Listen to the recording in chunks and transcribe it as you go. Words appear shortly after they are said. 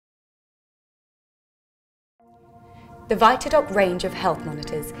The Vitadock range of health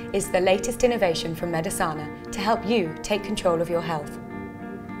monitors is the latest innovation from Medisana to help you take control of your health.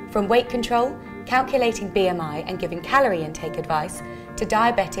 From weight control, calculating BMI and giving calorie intake advice, to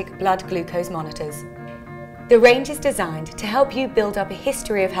diabetic blood glucose monitors. The range is designed to help you build up a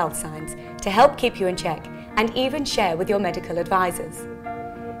history of health signs, to help keep you in check and even share with your medical advisors.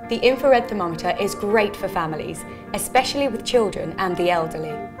 The infrared thermometer is great for families, especially with children and the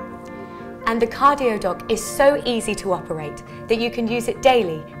elderly. And the Vitadock is so easy to operate that you can use it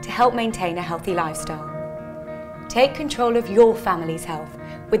daily to help maintain a healthy lifestyle. Take control of your family's health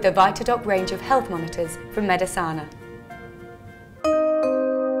with the Vitadock range of health monitors from Medisana.